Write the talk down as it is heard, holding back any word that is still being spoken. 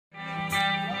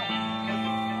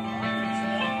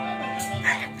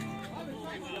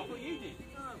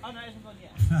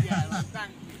Yeah, well,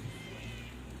 thank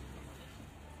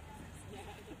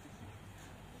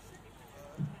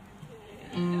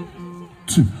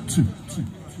you. Two.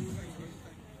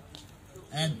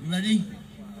 Ready?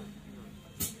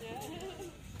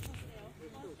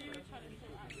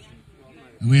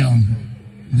 Are we on?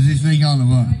 Is this thing on or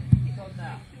what?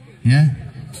 Yeah?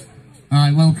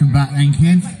 Alright, welcome back then,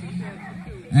 kids.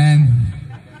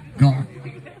 Got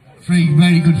three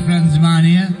very good friends of mine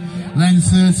here. Len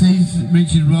Surtees,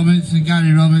 Richard Roberts and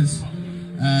Gary Roberts.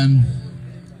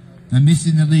 They're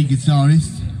missing the lead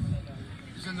guitarist.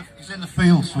 He's in the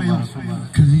field somewhere.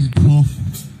 Because he's buff,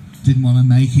 didn't want to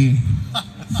make it.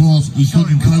 Thought he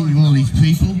couldn't cope with all these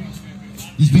people.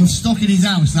 He's been stuck in his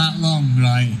house that long,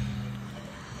 right?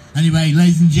 Anyway,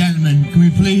 ladies and gentlemen, can we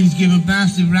please give a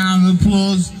massive round of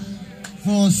applause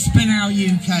for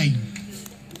SpinoutUK?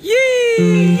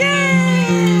 Yay!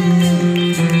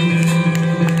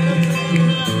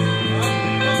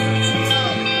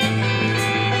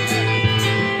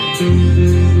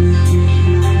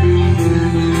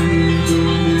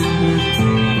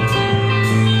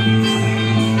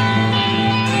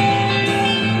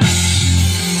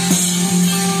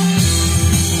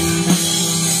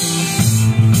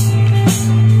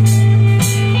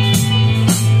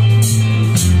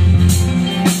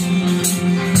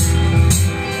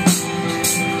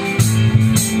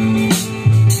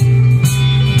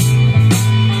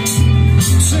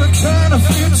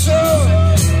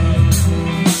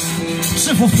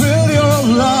 To fulfill your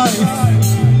life,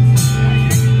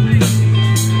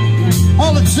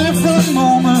 all the different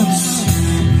moments